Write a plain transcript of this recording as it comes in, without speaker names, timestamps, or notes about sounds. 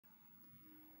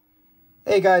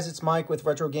Hey guys, it's Mike with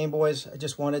Retro Game Boys. I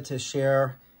just wanted to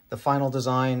share the final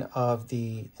design of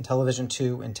the Intellivision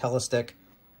 2 Intelli-stick.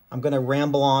 I'm going to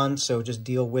ramble on, so just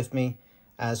deal with me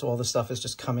as all the stuff is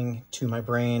just coming to my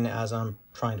brain as I'm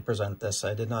trying to present this.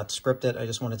 I did not script it. I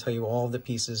just want to tell you all of the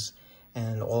pieces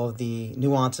and all of the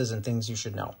nuances and things you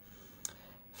should know.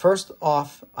 First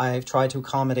off, I've tried to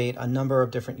accommodate a number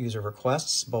of different user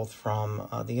requests, both from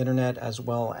the internet as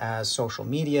well as social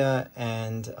media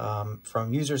and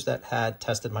from users that had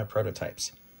tested my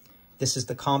prototypes. This is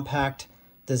the compact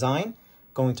design.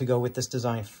 Going to go with this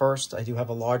design first. I do have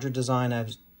a larger design,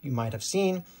 as you might have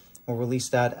seen. We'll release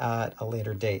that at a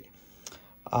later date.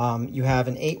 You have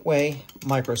an 8-way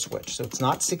micro switch, so it's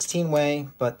not 16-way,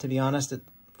 but to be honest, it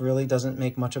really doesn't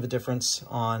make much of a difference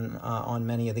on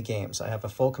many of the games. I have a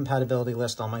full compatibility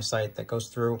list on my site that goes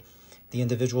through the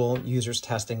individual users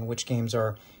testing which games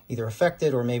are either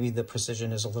affected or maybe the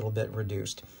precision is a little bit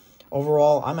reduced.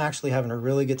 Overall, I'm actually having a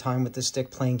really good time with this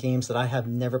stick playing games that I have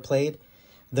never played.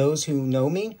 Those who know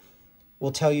me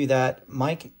will tell you that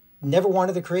Mike never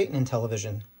wanted to create an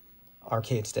Intellivision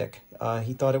arcade stick.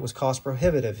 He thought it was cost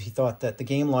prohibitive. He thought that the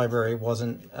game library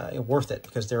wasn't worth it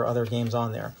because there are other games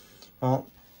on there. Well,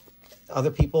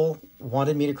 other people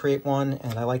wanted me to create one,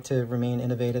 and I like to remain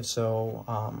innovative, so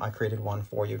I created one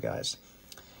for you guys.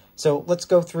 So let's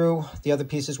go through the other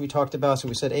pieces we talked about. So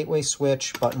we said 8-way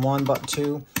switch, button 1, button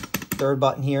 2, third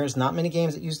button here. There's not many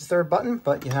games that use the third button,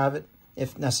 but you have it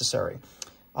if necessary.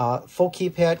 Full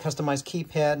keypad, customized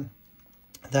keypad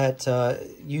that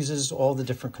uses all the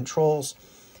different controls.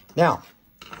 Now,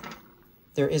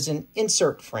 there is an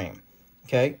insert frame,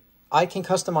 okay? I can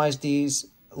customize these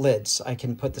lids. I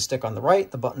can put the stick on the right,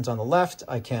 the buttons on the left.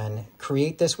 I can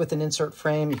create this with an insert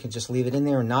frame. You can just leave it in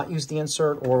there and not use the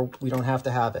insert, or we don't have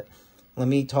to have it. Let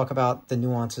me talk about the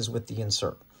nuances with the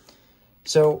insert.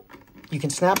 So you can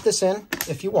snap this in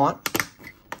if you want.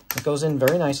 It goes in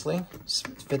very nicely,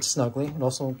 fits snugly. It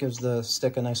also gives the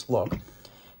stick a nice look.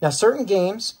 Now, certain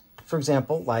games, for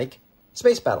example, like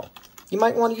Space Battle, you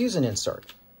might want to use an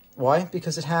insert. Why?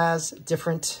 Because it has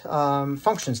different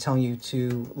functions telling you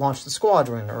to launch the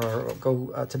squadron or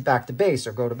go back to base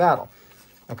or go to battle.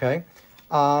 Okay.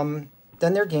 Then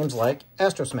there are games like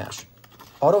Astro Smash,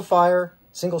 Auto Fire,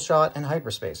 Single Shot, and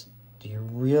Hyperspace. Do you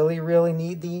really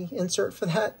need the insert for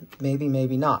that? Maybe,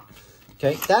 maybe not.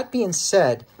 Okay. That being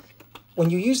said, when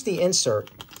you use the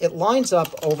insert, it lines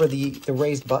up over the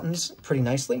raised buttons pretty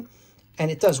nicely,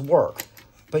 and it does work.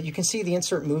 But you can see the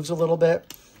insert moves a little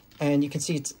bit. And you can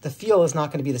see the feel is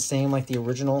not going to be the same like the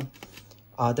original,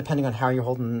 depending on how you're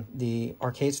holding the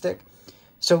arcade stick.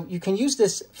 So you can use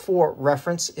this for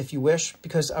reference if you wish,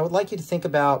 because I would like you to think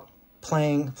about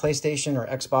playing PlayStation or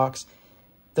Xbox,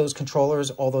 those controllers,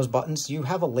 all those buttons. Do you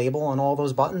have a label on all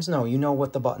those buttons? No, you know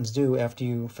what the buttons do after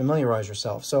you familiarize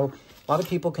yourself. So a lot of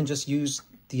people can just use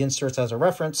the inserts as a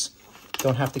reference,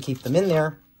 don't have to keep them in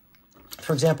there.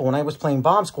 For example, when I was playing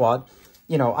Bomb Squad,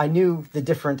 you know, I knew the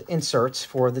different inserts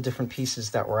for the different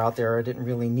pieces that were out there. I didn't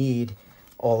really need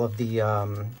all of the,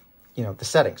 you know, the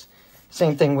settings.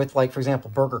 Same thing with, like, for example,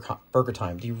 Burger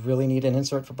Time. Do you really need an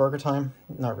insert for Burger Time?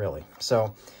 Not really.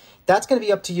 So that's going to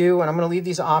be up to you, and I'm going to leave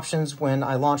these options when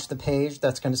I launch the page.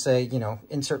 That's going to say, you know,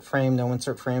 insert frame, no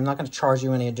insert frame. I'm not going to charge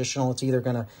you any additional. It's either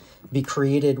going to be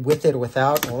created with it or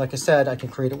without. Well, like I said, I can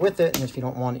create it with it, and if you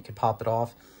don't want it, you can pop it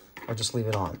off or just leave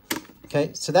it on.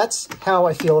 Okay, so that's how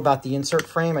I feel about the insert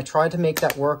frame. I tried to make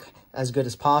that work as good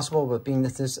as possible, but being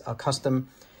that this is a custom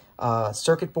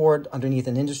circuit board underneath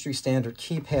an industry standard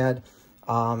keypad,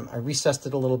 I recessed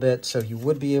it a little bit so you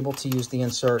would be able to use the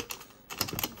insert.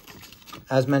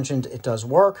 As mentioned, it does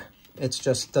work. It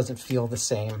just doesn't feel the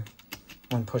same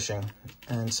when pushing,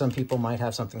 and some people might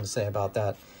have something to say about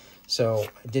that. So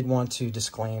I did want to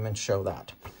disclaim and show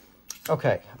that.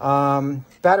 Okay,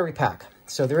 battery pack.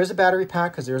 So there is a battery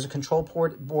pack because there is a control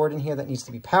board in here that needs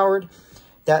to be powered.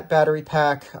 That battery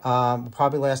pack will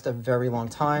probably last a very long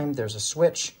time. There's a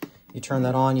switch. You turn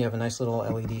that on. You have a nice little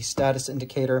LED status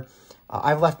indicator.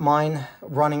 I've left mine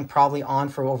running probably on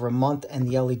for over a month, and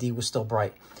the LED was still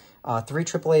bright. 3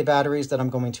 AAA batteries that I'm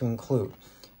going to include.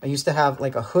 I used to have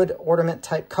like a hood ornament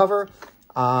type cover.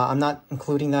 I'm not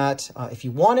including that. If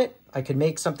you want it, I could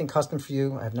make something custom for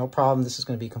you. I have no problem. This is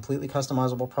going to be a completely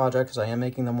customizable project because I am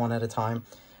making them one at a time.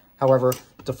 However,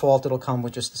 default, it'll come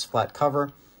with just this flat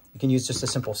cover. You can use just a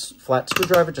simple flat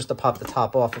screwdriver just to pop the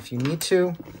top off if you need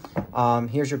to.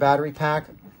 Here's your battery pack.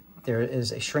 There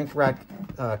is a shrink rack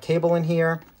cable in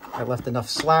here. I left enough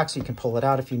slack so you can pull it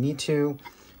out if you need to,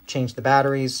 change the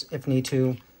batteries if need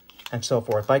to, and so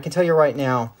forth. But I can tell you right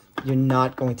now, you're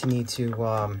not going to need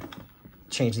to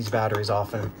change these batteries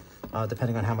often,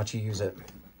 depending on how much you use it.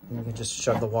 And you can just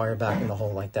shove the wire back in the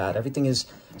hole like that. Everything is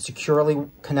securely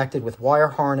connected with wire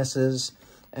harnesses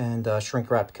and shrink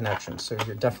wrap connections. So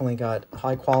you've definitely got a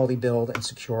high quality build and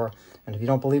secure. And if you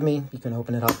don't believe me, you can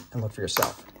open it up and look for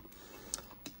yourself.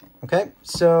 Okay,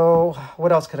 so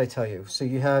what else could I tell you? So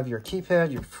you have your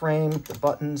keypad, your frame, the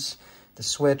buttons, the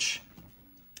switch,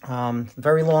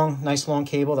 very long, nice long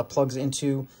cable that plugs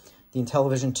into the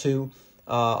Intellivision 2.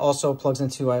 Also plugs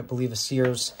into, I believe, a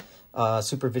Sears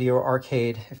Super Video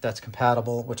Arcade, if that's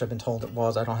compatible, which I've been told it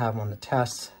was. I don't have one to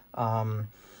test.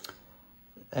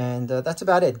 And that's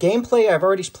about it. Gameplay, I've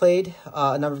already played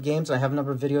a number of games. I have a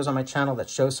number of videos on my channel that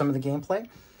show some of the gameplay.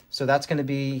 So that's going to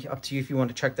be up to you if you want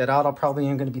to check that out. I'll probably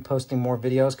am going to be posting more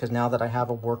videos because now that I have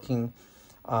a working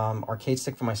arcade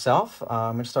stick for myself,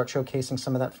 I'm going to start showcasing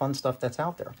some of that fun stuff that's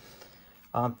out there.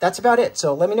 That's about it.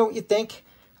 So let me know what you think.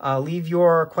 Leave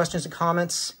your questions and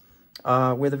comments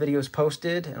where the video is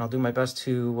posted, and I'll do my best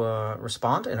to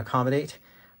respond and accommodate.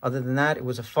 Other than that, it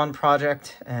was a fun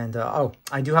project. And, oh,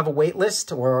 I do have a wait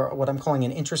list, or what I'm calling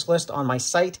an interest list on my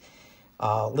site.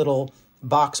 Little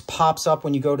box pops up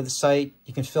when you go to the site.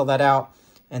 You can fill that out.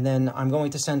 And then I'm going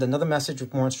to send another message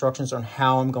with more instructions on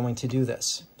how I'm going to do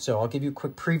this. So I'll give you a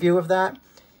quick preview of that.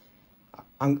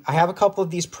 I have a couple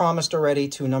of these promised already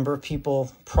to a number of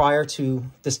people prior to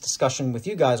this discussion with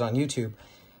you guys on YouTube.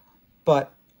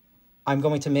 But I'm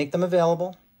going to make them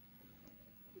available.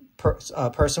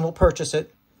 A person will purchase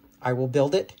it. I will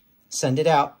build it, send it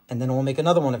out, and then we'll make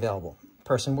another one available.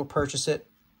 Person will purchase it,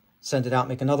 send it out,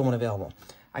 make another one available.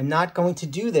 I'm not going to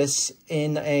do this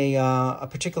in a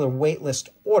particular wait list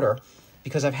order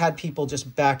because I've had people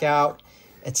just back out,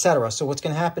 etc. So what's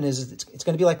going to happen is it's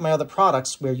going to be like my other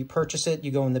products where you purchase it,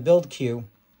 you go in the build queue,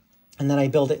 and then I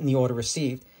build it in the order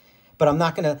received. But I'm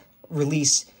not going to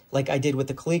release like I did with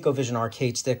the ColecoVision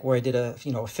arcade stick where I did a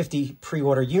 50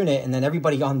 pre-order unit, and then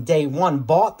everybody on day one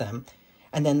bought them.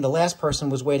 And then the last person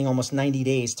was waiting almost 90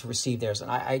 days to receive theirs. And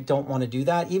I don't want to do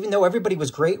that. Even though everybody was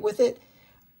great with it,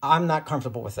 I'm not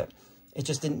comfortable with it. It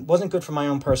just wasn't good for my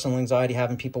own personal anxiety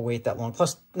having people wait that long.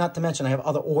 Plus, not to mention, I have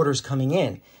other orders coming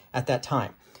in at that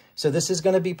time. So this is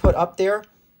going to be put up there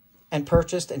and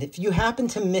purchased. And if you happen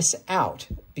to miss out,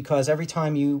 because every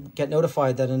time you get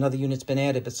notified that another unit's been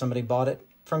added, but somebody bought it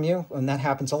from you, and that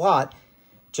happens a lot,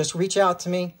 just reach out to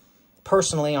me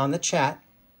personally on the chat,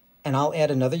 and I'll add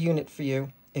another unit for you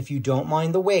if you don't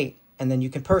mind the wait, and then you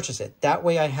can purchase it. That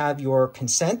way I have your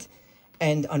consent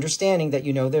and understanding that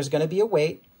there's going to be a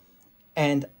wait,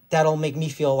 and that'll make me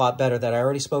feel a lot better that I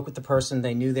already spoke with the person,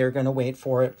 they knew they were going to wait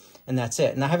for it, and that's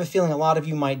it. And I have a feeling a lot of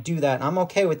you might do that, and I'm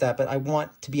okay with that, but I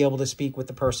want to be able to speak with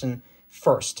the person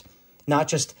first, not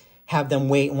just have them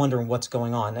wait wondering what's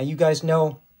going on. Now, you guys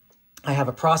know I have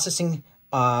a processing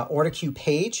order queue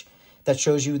page that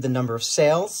shows you the number of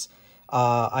sales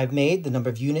I've made, the number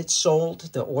of units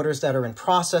sold, the orders that are in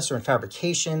process or in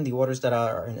fabrication, the orders that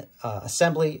are in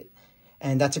assembly,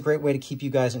 and that's a great way to keep you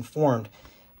guys informed.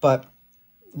 But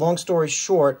long story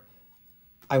short,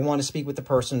 I want to speak with the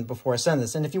person before I send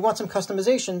this. And if you want some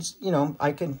customizations,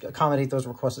 I can accommodate those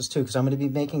requests too, because I'm going to be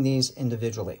making these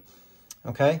individually.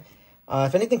 Okay?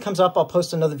 If anything comes up, I'll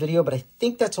post another video, but I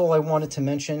think that's all I wanted to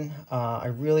mention. I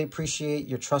really appreciate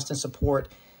your trust and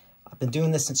support. I've been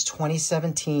doing this since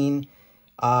 2017,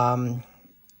 and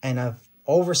I've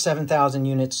over 7,000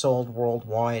 units sold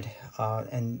worldwide.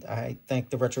 And I thank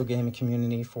the retro gaming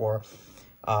community for,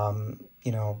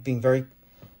 being very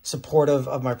supportive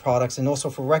of my products, and also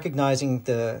for recognizing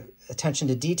the attention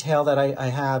to detail that I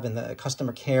have, and the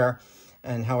customer care,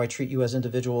 and how I treat you as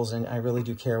individuals. And I really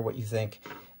do care what you think,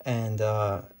 and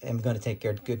I'm going to take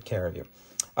good care of you.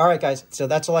 All right, guys. So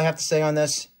that's all I have to say on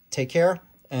this. Take care.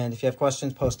 And if you have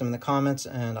questions, post them in the comments,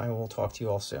 and I will talk to you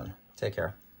all soon. Take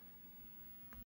care.